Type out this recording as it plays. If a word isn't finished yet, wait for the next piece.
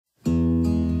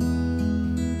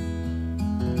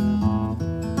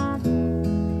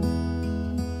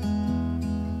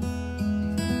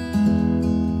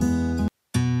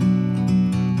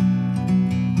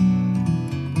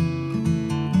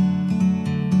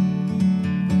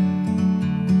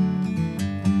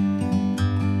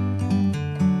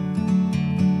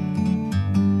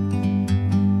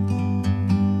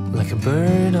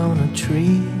bird on a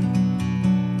tree.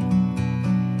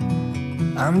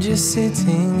 I'm just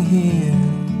sitting here.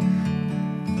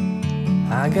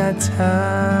 I got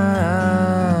time,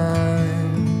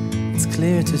 it's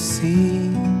clear to see.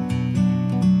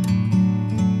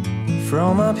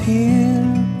 From up here,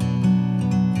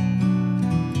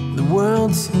 the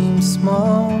world seems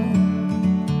small.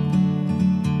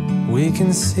 We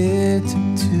can sit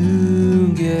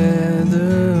together.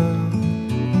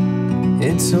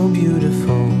 It's so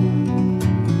beautiful,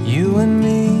 you and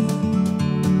me.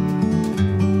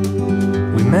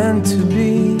 We meant to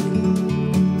be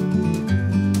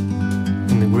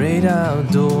in the great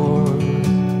outdoors,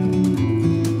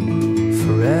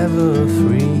 forever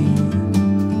free.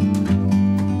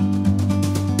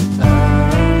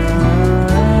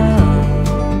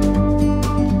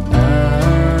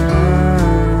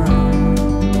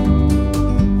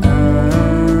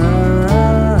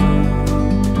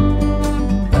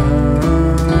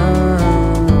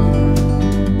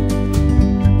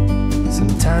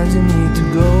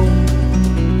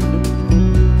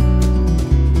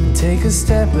 Take a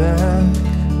step back.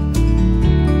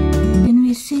 Can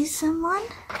we see someone?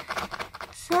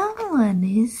 Someone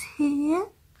is here.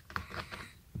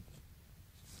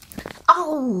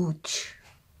 Ouch!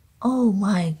 Oh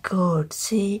my God,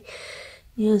 see,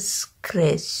 you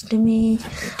scratched me.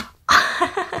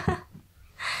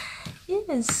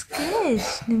 You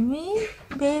scratched me,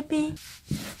 baby.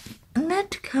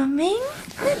 Not coming,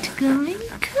 not coming.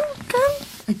 Come, come.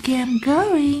 Okay, I'm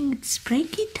going. It's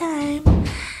breaky time.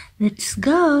 Let's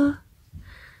go.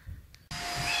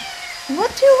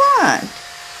 What do you want?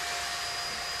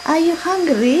 Are you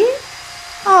hungry?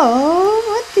 Oh,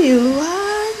 what do you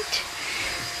want?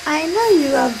 I know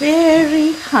you are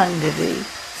very hungry.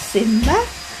 Simba?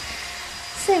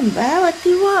 Simba, what do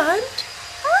you want?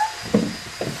 Huh?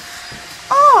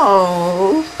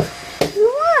 Oh, you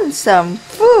want some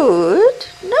food?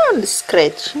 Don't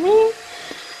scratch me.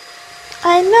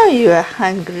 I know you are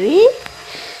hungry.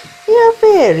 You're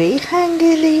very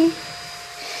hungry.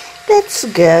 Let's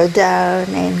go down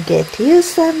and get you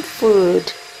some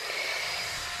food.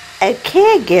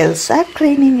 Okay, girls are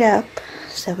cleaning up,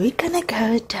 so we're gonna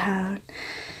go down.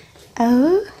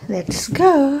 Oh, let's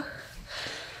go.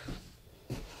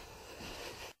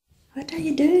 What are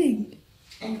you doing?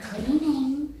 I'm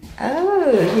cleaning.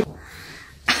 Oh,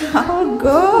 oh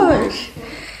gosh.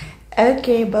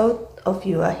 Okay, both of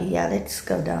you are here. Let's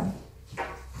go down.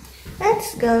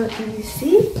 Let's go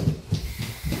easy.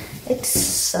 It's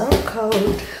so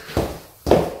cold.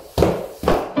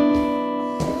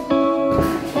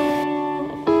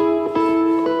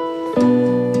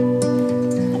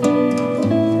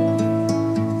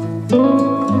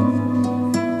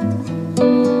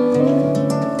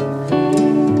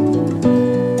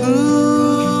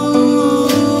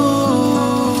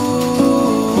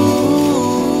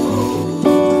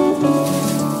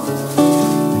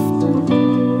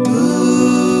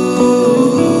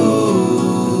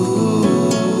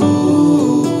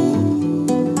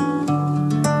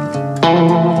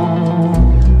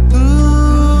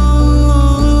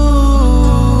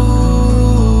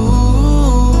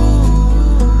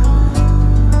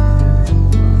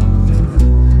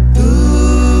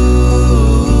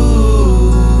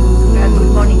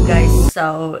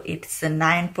 So it's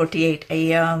 9:48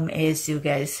 a.m. as you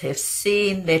guys have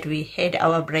seen that we had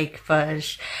our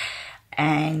breakfast,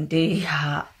 and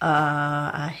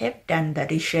I have done the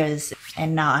dishes,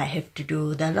 and now I have to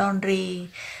do the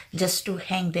laundry just to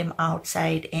hang them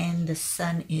outside, and the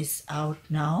sun is out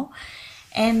now,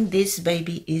 and this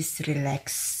baby is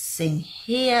relaxing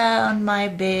here on my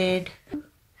bed.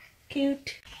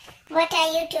 Cute. What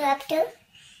are you two up to?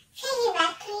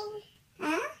 Piggybacking.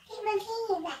 Huh? People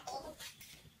piggybacking.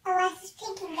 Oh, I was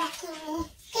piggybacking.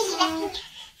 Piggybacking.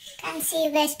 Can't see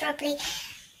you guys properly.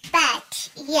 But,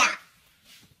 yeah.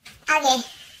 Okay.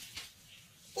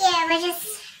 Yeah, we're just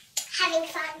having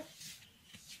fun.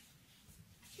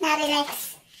 Now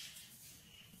relax.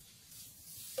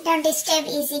 Don't disturb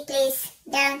easy, please.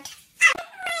 Don't.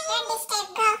 Don't disturb,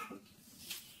 go.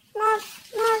 Move,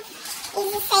 move.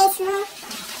 Easy face, move.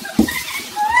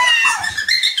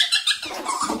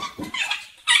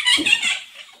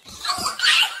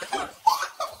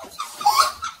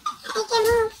 Okay,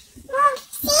 move. Move.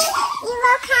 See? You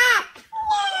woke up.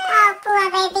 Oh, poor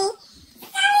baby.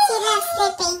 She loves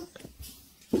sleeping.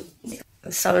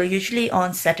 So usually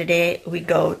on Saturday we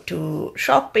go to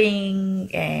shopping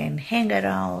and hang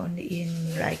around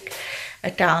in like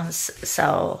towns.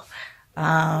 So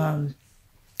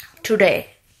today,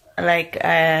 like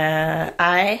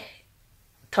I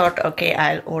thought, okay,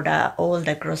 I'll order all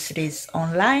the groceries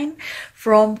online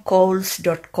from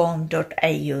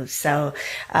coles.com.au. So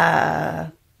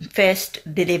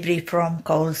first delivery from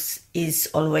Coles is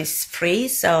always free.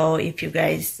 So if you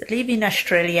guys live in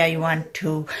Australia, you want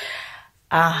to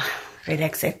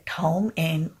relax at home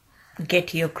and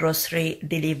get your grocery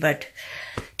delivered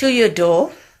to your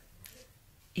door,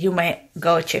 you may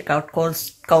go check out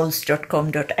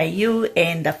coles.com.au,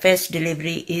 and the first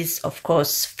delivery is of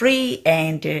course free.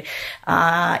 And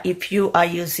if you are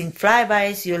using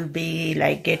Flybys, you'll be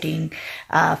like getting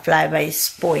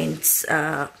Flybys points,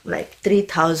 like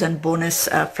 3,000 bonus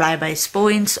Flybys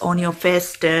points on your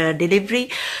first delivery.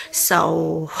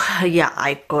 So yeah,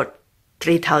 I got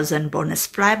 3,000 bonus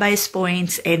Flybys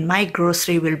points, and my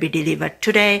grocery will be delivered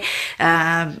today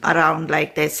around,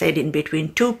 like they said, in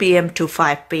between 2 p.m. to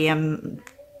 5 p.m.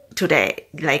 today.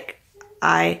 Like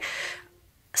I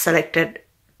selected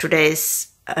today's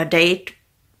date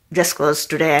just because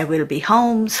today I will be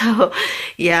home. So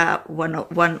yeah, one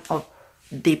of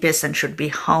the person should be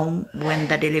home when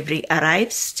the delivery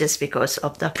arrives, just because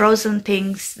of the frozen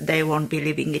things. They won't be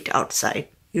leaving it outside.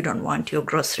 You don't want your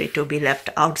grocery to be left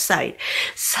outside.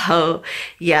 So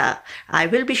yeah, I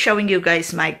will be showing you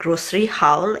guys my grocery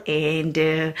haul, and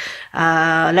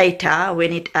later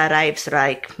when it arrives,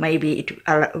 like maybe it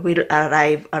will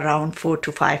arrive around 4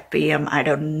 to 5 p.m. I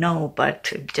don't know,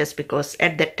 but just because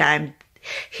at that time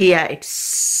here it's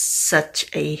such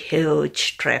a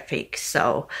huge traffic.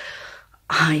 So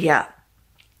yeah,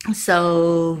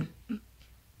 so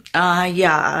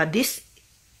yeah, this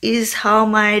is how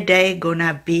my day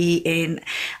gonna be. And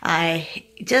I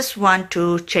just want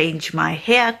to change my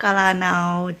hair color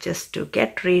now, just to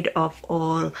get rid of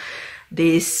all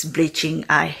this bleaching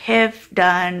I have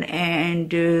done.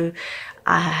 And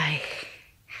I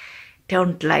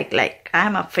don't like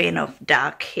I'm a fan of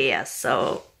dark hair,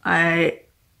 so I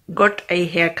got a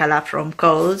hair color from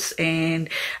Coles. And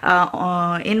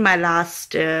in my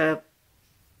last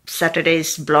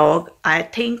Saturday's blog, I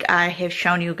think I have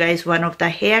shown you guys one of the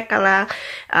hair color,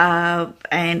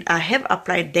 and I have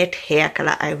applied that hair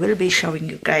color. I will be showing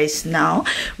you guys now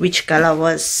which color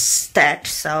was that.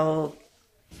 So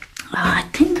I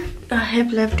think I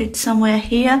have left it somewhere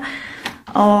here,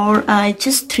 or I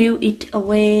just threw it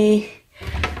away.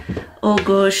 Oh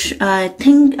gosh, I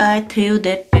think I threw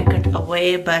that packet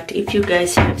away. But if you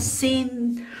guys have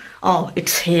seen, oh,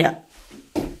 it's here.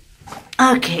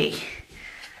 Okay,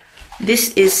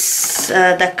 this is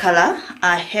the color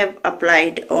I have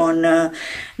applied on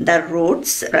the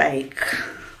roots, like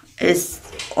is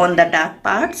on the dark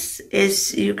parts,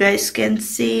 as you guys can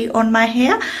see on my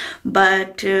hair.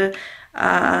 But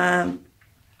I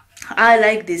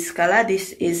like this color.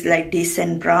 This is like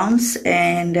decent browns,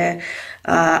 and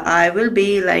I will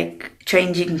be like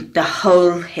changing the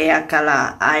whole hair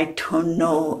color. I don't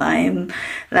know, I'm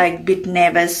like a bit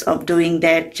nervous of doing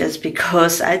that, just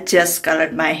because I just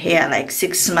colored my hair like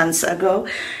 6 months ago,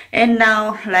 and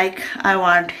now like I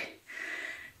want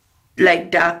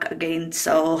like dark again.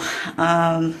 So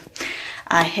I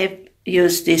have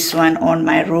used this one on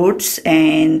my roots,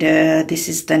 and this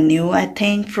is the new, I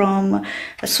think, from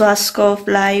Swatches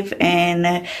Live.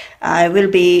 And I will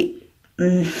be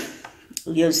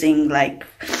using like,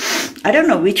 I don't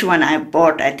know which one I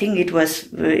bought. I think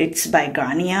it's by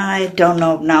Garnier. I don't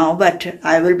know now, but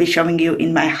I will be showing you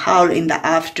in my haul in the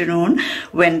afternoon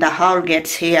when the haul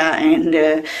gets here.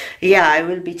 And yeah, I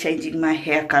will be changing my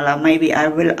hair color. Maybe I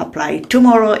will apply it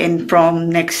tomorrow, and from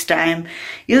next time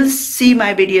you'll see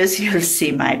my videos, you'll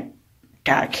see my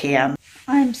dark hair.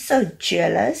 I'm so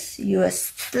jealous. You are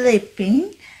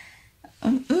sleeping.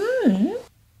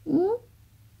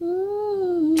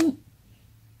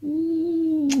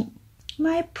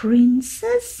 My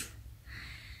princess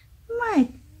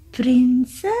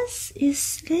is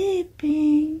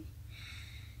sleeping.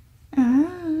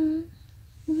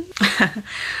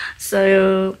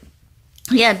 So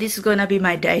yeah, this is gonna be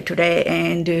my day today.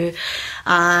 And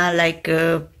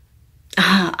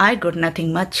I got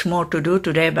nothing much more to do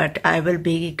today, but I will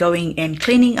be going and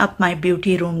cleaning up my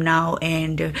beauty room now.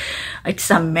 And it's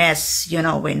a mess, you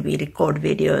know, when we record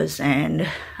videos, and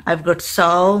I've got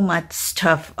so much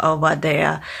stuff over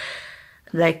there.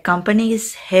 Like,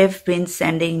 companies have been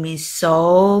sending me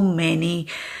so many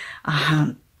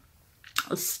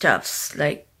stuffs,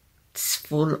 like it's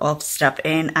full of stuff,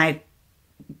 and I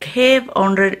have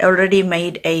already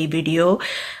made a video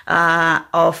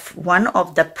of one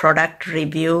of the product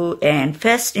review and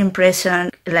first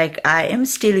impression. Like, I am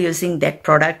still using that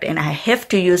product and I have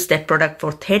to use that product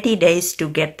for 30 days to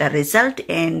get the result,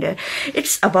 and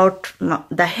it's about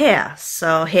the hair,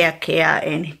 so hair care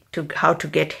and how to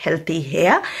get healthy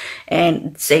hair,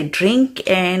 and it's a drink.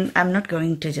 And I'm not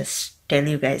going to just tell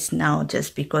you guys now,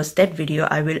 just because that video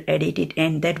I will edit it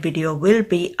and that video will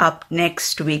be up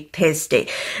next week Thursday.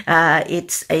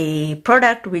 It's a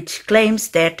product which claims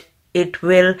that it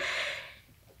will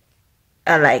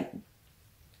like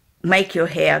make your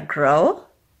hair grow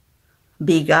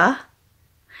bigger,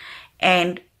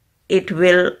 and it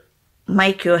will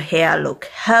make your hair look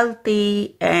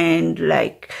healthy and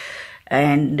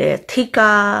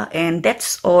thicker, and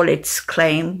that's all its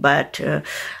claim. But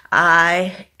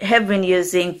I have been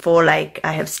using for I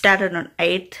have started on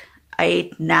 8,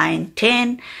 9,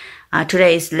 10.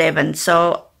 Today is 11.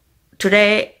 So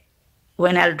today,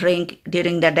 when I'll drink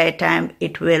during the daytime,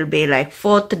 it will be like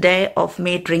 4th day of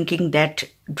me drinking that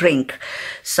drink.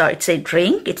 So it's a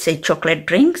drink, it's a chocolate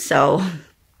drink. So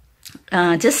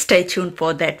just stay tuned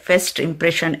for that first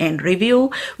impression and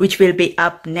review, which will be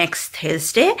up next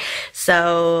Thursday.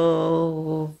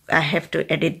 So I have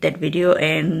to edit that video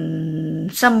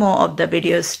and some more of the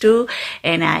videos too,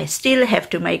 and I still have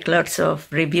to make lots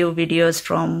of review videos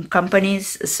from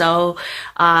companies. So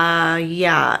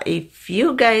yeah, if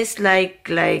you guys like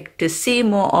to see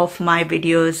more of my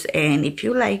videos, and if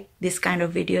you like this kind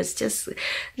of videos, just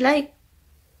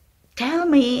tell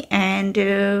me and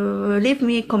leave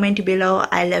me a comment below.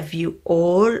 I love you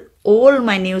all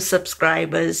my new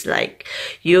subscribers. Like,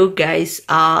 you guys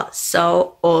are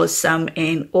so awesome,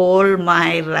 and all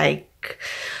my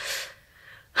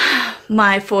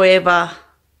my forever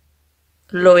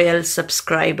loyal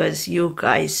subscribers, you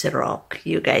guys rock.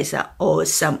 You guys are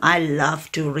awesome. I love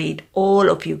to read all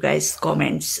of you guys'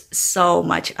 comments so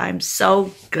much. I'm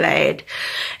so glad,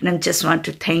 and I just want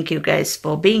to thank you guys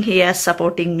for being here,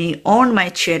 supporting me on my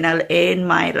channel, and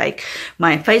my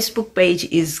Facebook page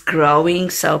is growing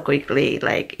so quickly.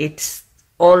 Like, it's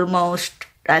almost,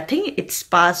 I think it's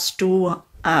past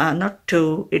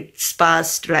it's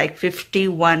past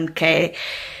 51K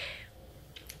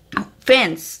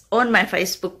fans on my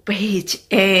Facebook page,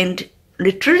 and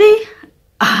literally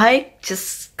I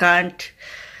just can't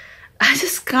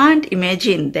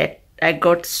imagine that I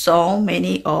got so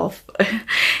many of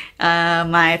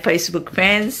my Facebook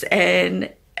fans.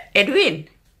 And Edwin,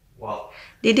 what?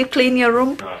 Did you clean your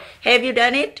room? No. Have you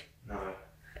done it? No.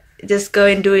 Just go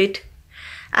and do it.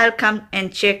 I'll come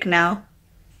and check now.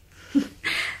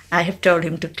 I have told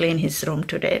him to clean his room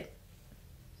today.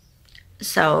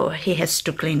 So he has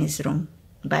to clean his room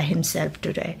by himself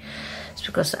today. It's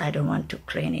because I don't want to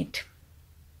clean it.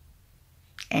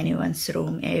 Anyone's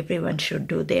room. Everyone should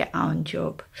do their own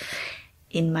job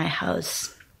in my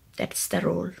house. That's the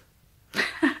rule.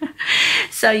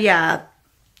 So yeah,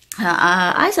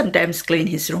 I sometimes clean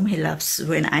his room. He loves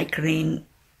when I clean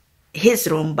his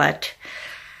room, but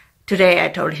today I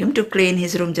told him to clean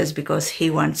his room just because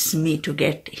he wants me to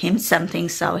get him something,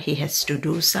 so he has to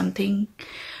do something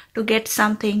to get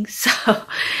something. So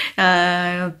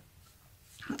yeah,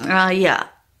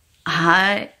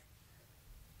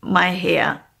 my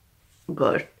hair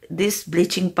got this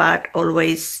bleaching part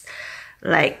always,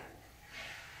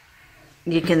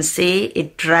 you can see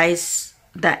it dries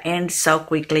the ends so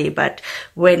quickly, but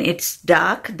when it's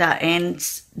dark the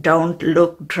ends don't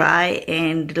look dry,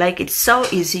 and it's so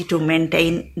easy to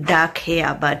maintain dark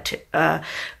hair. But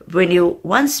when you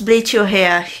once bleach your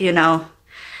hair,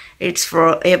 it's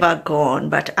forever gone.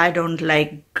 But I don't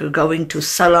like going to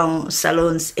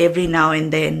salons every now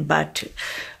and then, but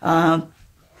I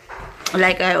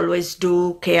always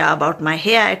do care about my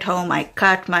hair at home. I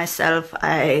cut myself,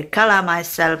 I color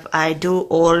myself, I do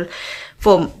all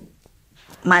for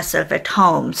myself at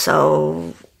home.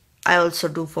 So I also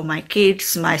do for my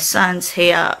kids, my son's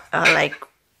hair,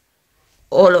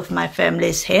 all of my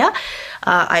family's hair,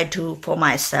 I do for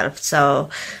myself. So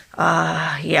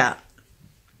yeah.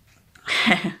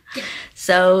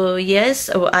 So yes,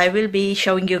 I will be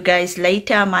showing you guys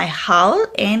later my haul,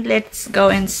 and let's go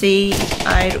and see.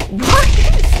 What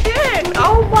is that?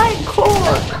 Oh my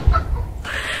god!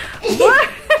 What?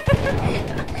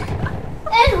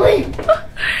 Edwin!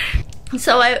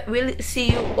 So I will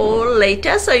see you all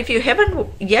later. So if you haven't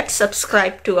yet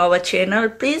subscribed to our channel,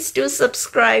 please do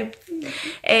subscribe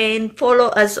and follow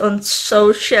us on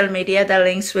social media. The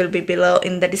links will be below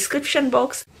in the description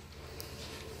box.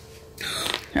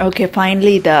 Okay,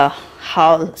 finally the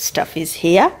haul stuff is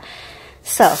here.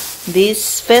 So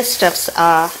these first stuffs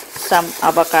are some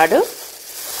avocado.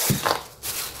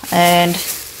 and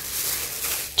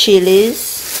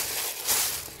chilies,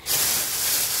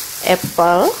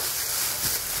 apple,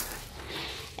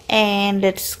 and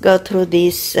let's go through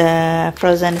this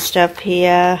frozen stuff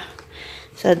here.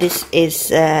 So this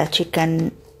is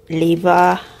chicken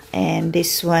liver, and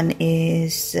this one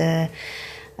is let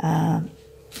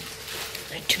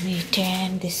me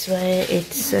turn this way.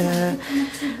 It's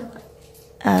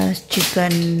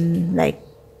chicken, like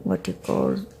what you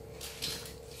call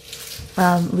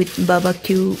with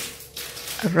barbecue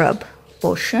rub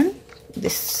portion,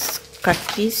 this cut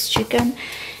piece chicken.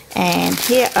 And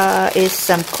here is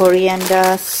some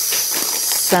coriander,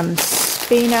 some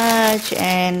spinach,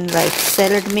 and like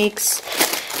salad mix,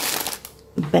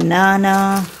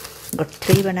 banana, got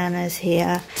 3 bananas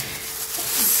here,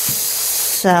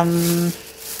 some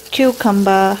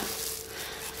cucumber,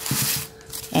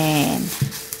 and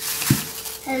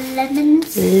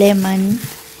lemon,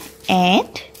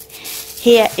 and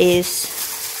here is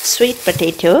sweet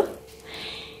potato.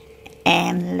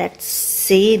 And let's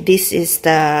see, this is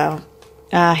the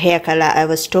hair color I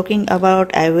was talking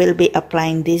about. I will be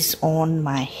applying this on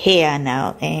my hair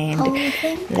now, and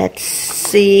let's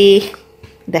see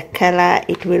the color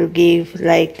it will give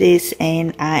like this.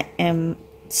 And I am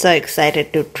so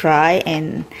excited to try,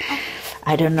 and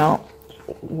I don't know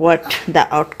what the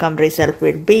outcome result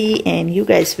will be, and you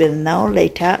guys will know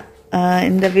later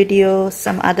in the video,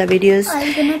 some other videos.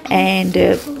 And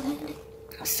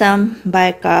some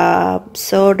bicarb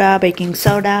soda, baking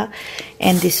soda,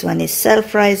 and this one is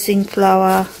self-rising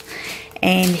flour.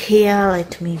 And here,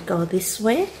 let me go this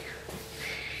way,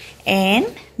 and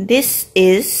this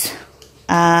is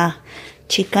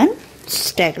chicken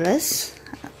stagless,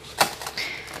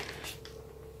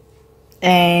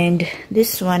 and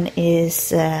this one is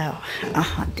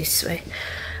this way,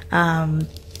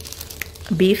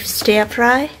 beef stir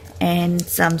fry, and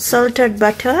some salted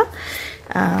butter.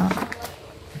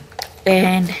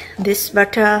 And this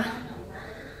butter,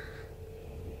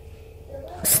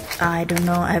 I don't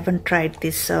know, I haven't tried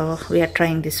this, so we are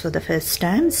trying this for the first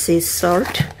time. Sea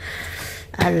salt,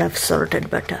 I love salted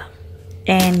butter.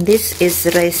 And this is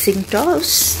raisin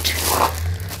toast,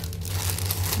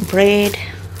 bread,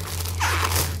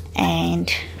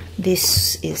 and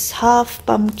this is half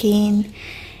pumpkin.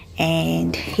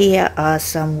 And here are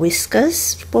some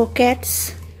Whiskas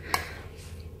pockets.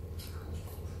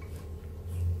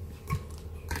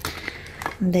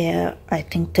 There, I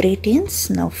think 3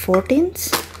 tins, no 4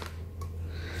 tins.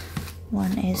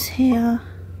 One is here,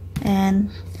 and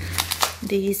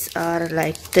these are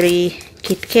like 3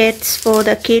 Kit Kats for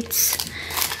the kids,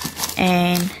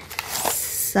 and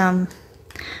some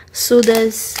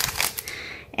sodas.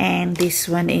 And this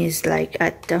one is like,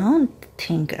 I don't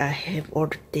think I have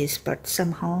ordered this, but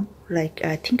somehow, like,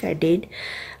 I think I did.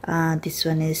 This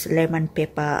one is lemon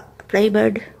pepper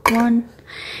flavored one.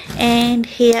 And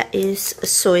here is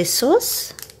soy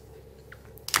sauce,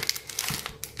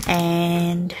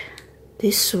 and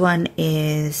this one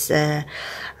is a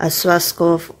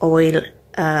Swatches oil,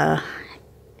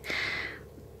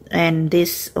 and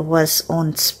this was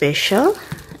on special.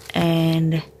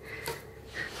 And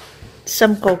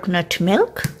some coconut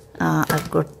milk. I've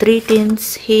got 3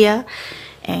 tins here,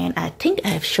 and I think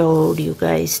I've showed you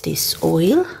guys this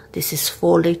oil. This is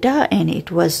 4 liter, and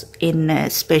it was in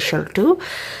special too.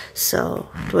 So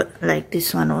like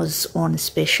this one was on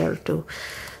special too.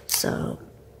 So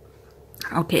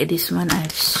okay, this one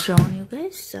I've shown you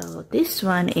guys. So this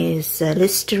one is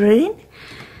Listerine,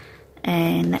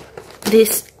 and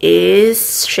this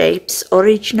is Shape's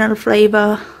original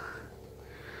flavor.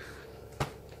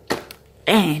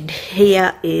 And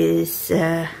here is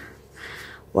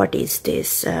what is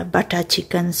this, butter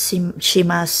chicken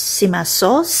sima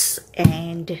sauce.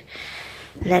 And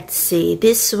let's see,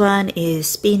 this one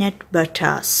is peanut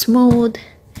butter smooth.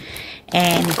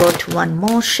 And got one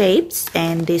more Shapes,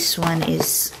 and this one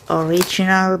is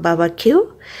original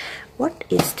barbecue. What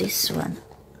is this one?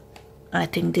 I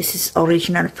think this is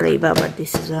original flavor, but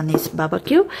this one is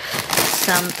barbecue.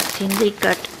 Some thinly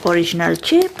cut original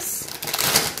chips,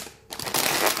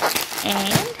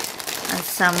 and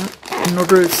some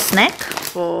noodle snack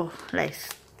for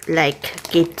like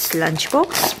kids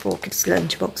lunchbox, for kids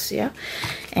lunchbox, yeah.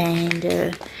 And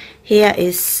here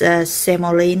is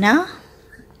semolina,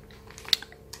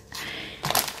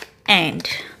 and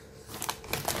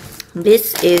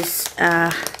this is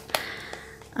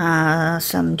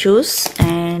some juice,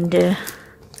 and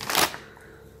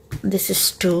this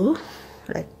is 2,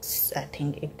 I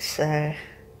think it's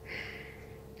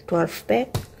 12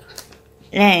 pack.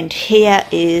 And here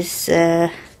is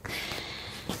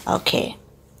okay,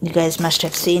 you guys must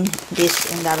have seen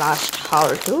this in the last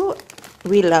haul too.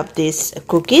 we love these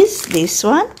cookies. This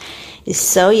one is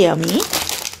so yummy,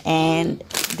 and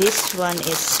this one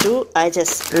is too. I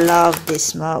just love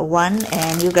this one,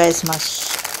 and you guys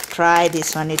must try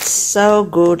this one. It's so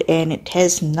good, and it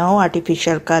has no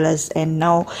artificial colors and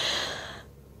no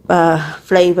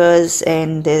flavors,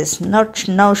 and there's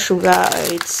no sugar.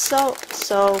 It's so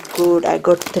good. I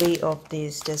got 3 of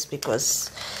these just because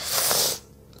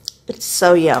it's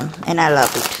so yum and I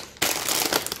love it.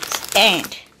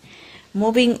 And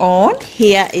moving on,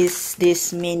 here is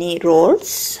this mini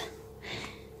rolls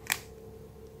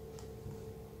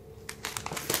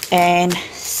and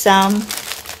some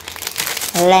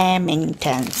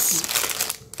lamingtons.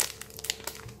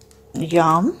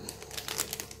 Yum.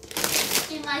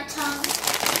 In my tongue.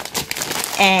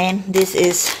 And this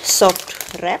is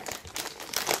soft wrap.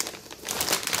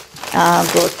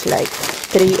 Got like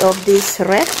 3 of this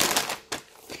wrap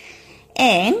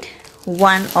and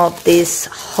 1 of this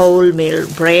wholemeal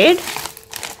bread.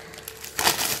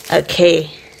 Okay,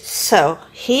 so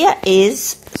here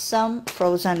is some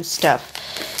frozen stuff,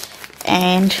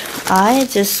 and I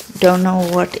just don't know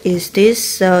what is this.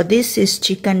 So this is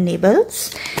chicken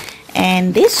nibbles,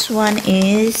 and this one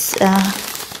is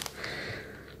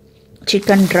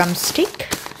chicken drumstick.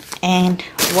 And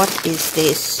what is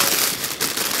this?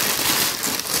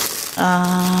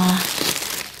 I've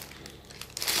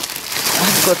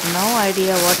got no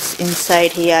idea what's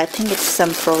inside here. I think it's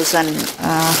some frozen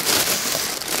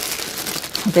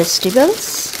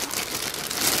vegetables.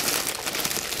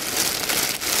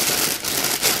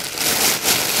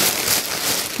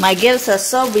 My girls are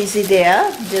so busy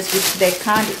there, just they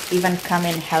can't even come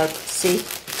and help. See?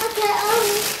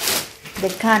 Okay, They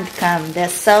can't come. They're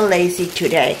so lazy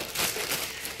today.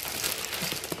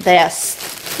 They are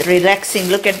relaxing.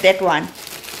 Look at that one.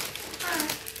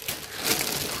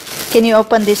 Can you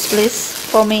open this please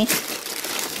for me?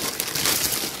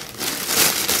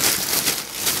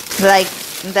 Like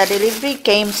the delivery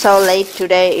came so late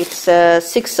today. It's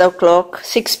 6 o'clock,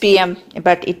 6 p.m.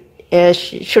 but it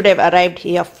should have arrived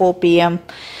here 4 p.m.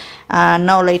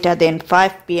 No later than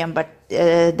 5 p.m. but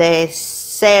they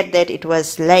said that it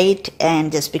was late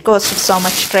and just because of so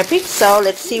much traffic. So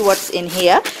let's see what's in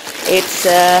here. It's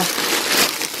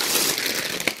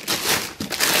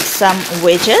some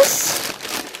wedges.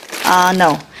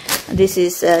 No, this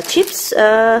is chips,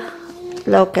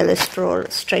 low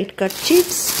cholesterol straight cut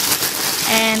chips,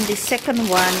 and the second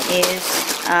one is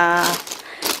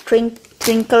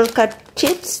crinkle cut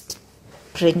chips.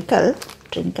 Crinkle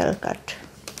cut.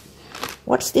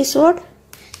 What's this word?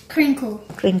 Crinkle.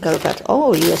 Crinkle cut.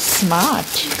 Oh, you're smart.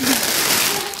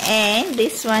 And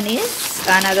this one is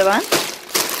another one.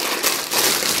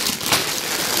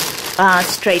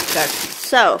 Straight cut.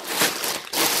 So,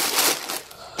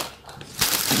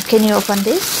 can you open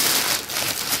this?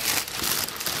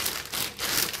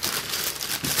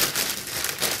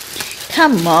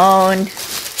 Come on,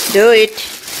 do it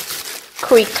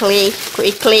quickly.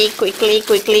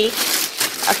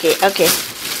 Okay,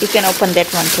 you can open that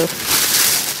one too.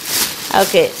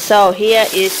 Okay, so here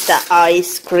is the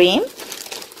ice cream.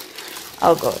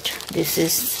 Oh god, this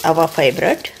is our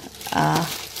favorite.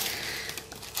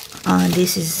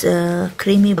 This is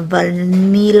creamy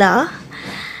vanilla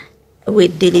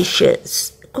with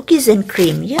delicious cookies and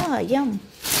cream. Yeah, yum.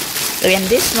 And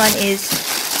this one is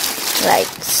like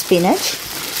spinach.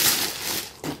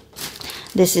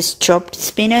 This is chopped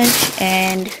spinach,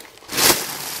 and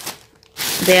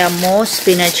there are more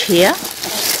spinach here.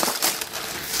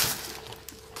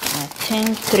 I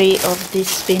think 3 of this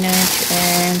spinach,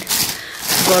 and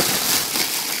got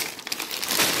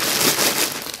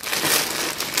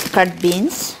cut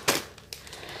beans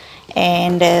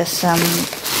and some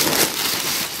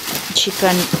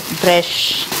chicken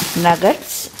breast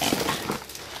nuggets.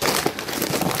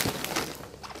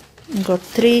 Got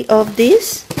 3 of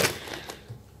these.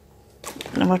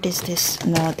 What is this?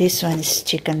 No, this one is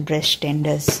chicken breast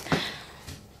tenders.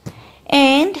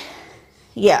 And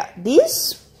yeah,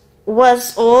 this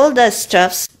was all the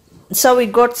stuffs. So we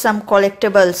got some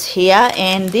collectibles here,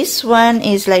 and this one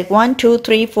is like 1, 2,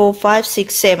 3, 4, 5,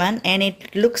 6, 7, and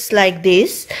it looks like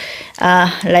this.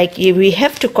 Like we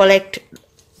have to collect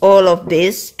all of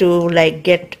this to like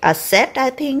get a set, I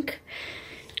think.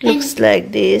 Looks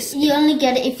like this. You only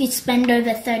get it if you spend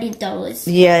over $30.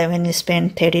 Yeah, when you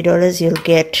spend $30, you'll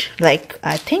get like,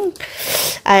 I think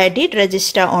I did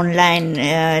register online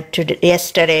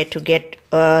yesterday to get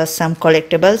some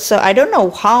collectibles. So I don't know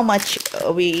how much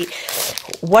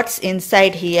what's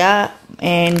inside here,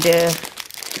 and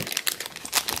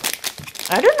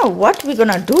I don't know what we're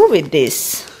gonna do with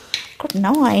this. Got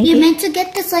no idea. You're meant to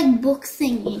get this like book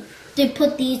thingy to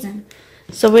put these in.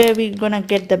 So where are we gonna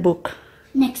get the book?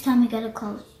 Next time we get a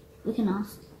call, we can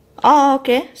ask. Oh,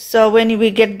 okay. So when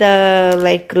we get the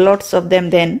like lots of them,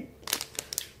 then.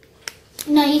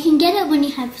 No, you can get it when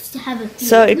you have to have a few.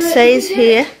 So it says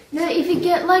here. No, if you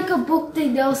get like a book,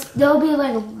 then there'll be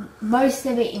like most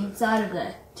of it inside of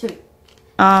there too.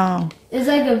 Oh. There's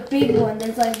like a big one.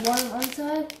 There's like one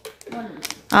side, one.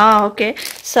 Oh, okay.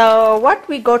 So what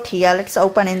we got here? Let's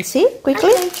open and see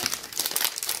quickly. Okay.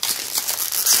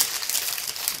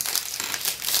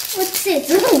 What's this?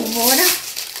 Water.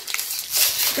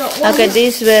 Okay,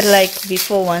 these were like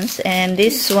before ones, and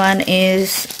this one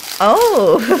is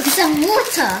some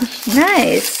water.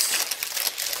 Nice.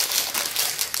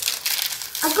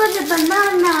 I got a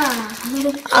banana.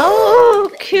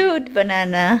 Oh, cute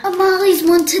banana. Amali's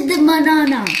wanted the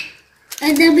banana.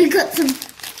 And then we got some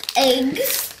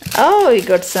eggs. Oh, we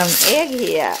got some egg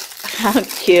here. How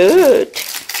cute.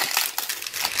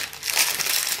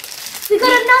 We got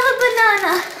another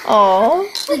banana. Oh.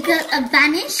 We got a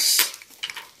vanish.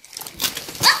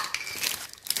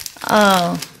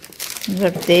 Oh, we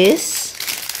got this.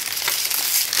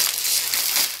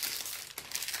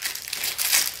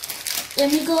 Then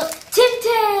we got Tim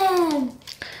Tam.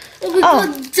 And we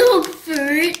got dog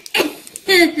food.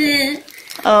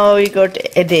 Oh, we got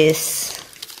this.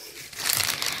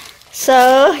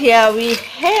 So yeah, we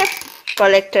have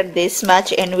collected this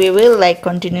much, and we will like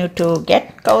continue to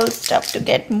get cool stuff to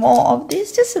get more of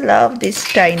this. Just love this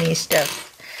tiny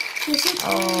stuff.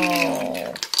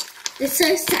 Oh, it's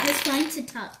so satisfying to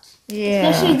touch.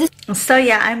 yeah. So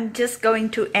yeah, I'm just going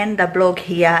to end the vlog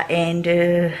here, and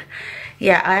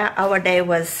yeah, our day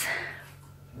was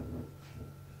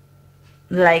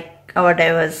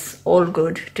all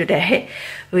good today.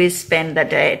 We spent the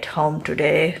day at home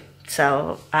today.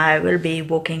 So I will be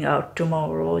walking out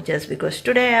tomorrow, just because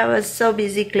today I was so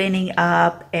busy cleaning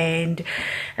up and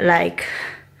like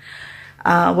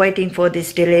waiting for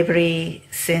this delivery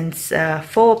since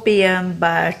 4 p.m.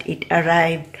 but it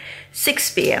arrived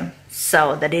 6 p.m.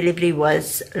 So the delivery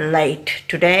was late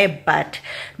today, but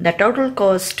the total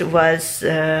cost was,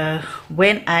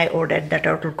 when I ordered, the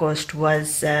total cost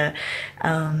was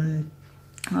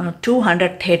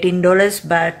 $213,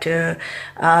 but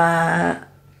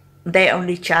they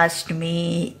only charged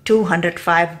me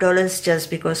 $205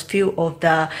 just because few of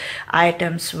the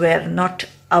items were not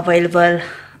available.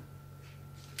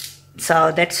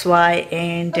 So that's why,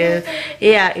 and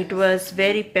yeah, it was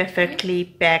very perfectly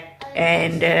packed,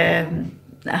 and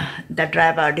the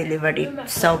driver delivered it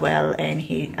so well, and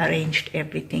he arranged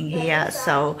everything here.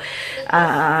 So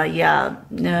yeah,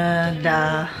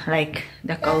 the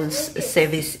Coles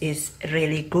service is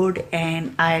really good,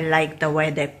 and I like the way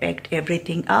they packed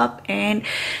everything up, and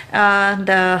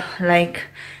the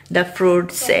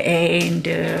fruits and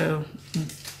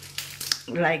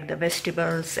like the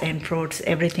vegetables and fruits,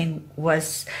 everything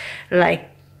was like,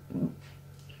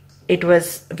 it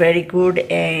was very good,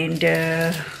 and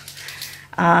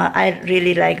I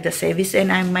really like the service,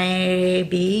 and I may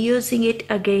be using it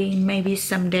again. Maybe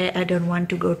someday I don't want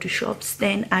to go to shops,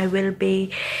 then I will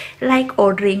be like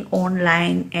ordering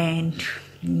online. And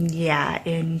yeah,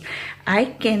 and I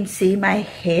can see my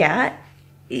hair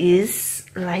is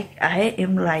like, I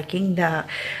am liking the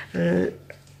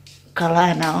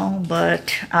color now,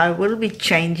 but I will be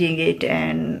changing it,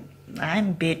 and I'm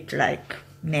a bit like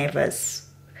nervous.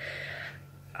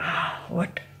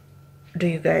 What do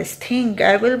you guys think?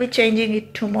 I will be changing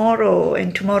it tomorrow,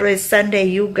 and tomorrow is Sunday.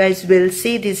 You guys will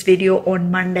see this video on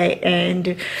Monday,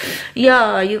 and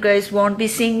yeah, you guys won't be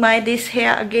seeing this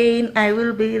hair again. I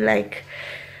will be like,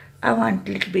 I want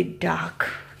a little bit dark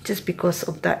just because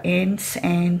of the ends,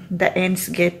 and the ends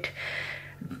gets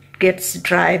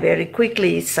dry very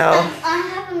quickly. So I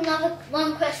have another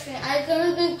one question. Are you going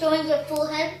to be doing your full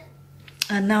head?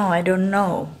 no, I don't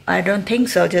know. I don't think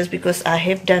so, just because I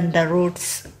have done the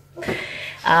roots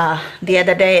the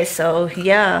other day. So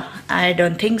yeah, I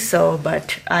don't think so,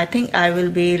 but I think I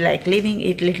will be like leaving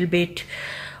it a little bit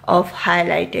of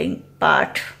highlighting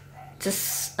part.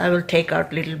 Just I will take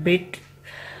out a little bit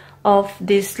of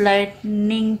this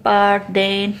lightning part,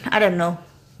 then I don't know,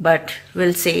 but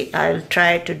we'll see. I'll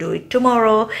try to do it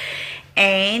tomorrow,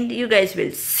 and you guys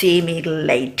will see me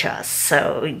later.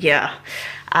 So yeah,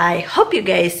 I hope you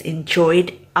guys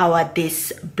enjoyed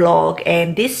this vlog,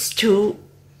 and these two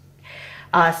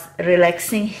are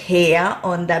relaxing here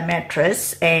on the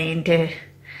mattress, and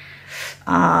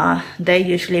they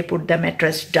usually put the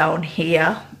mattress down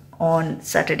here on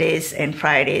Saturdays and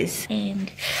Fridays.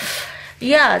 And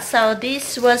yeah, so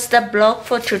this was the blog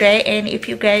for today, and if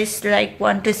you guys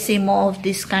want to see more of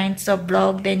these kinds of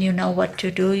blog, then you know what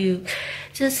to do. You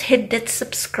just hit that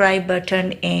subscribe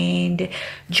button and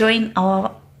join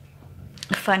our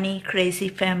funny crazy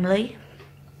family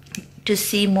to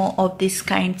see more of these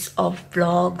kinds of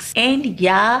vlogs. And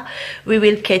yeah, we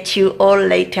will catch you all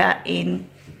later in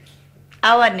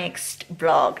our next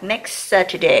vlog next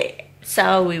Saturday.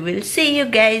 So we will see you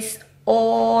guys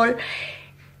all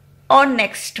on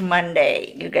next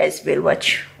Monday. You guys will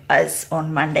watch us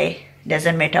on Monday.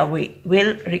 Doesn't matter, we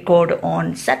will record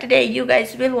on Saturday. You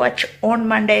guys will watch on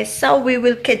Monday. So we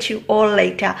will catch you all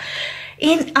later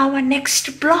in our next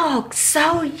vlog.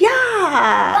 So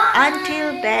yeah, bye.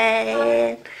 Until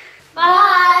then,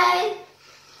 Bye.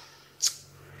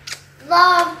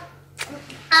 Love.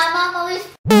 I'm always,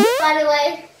 by the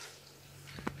way.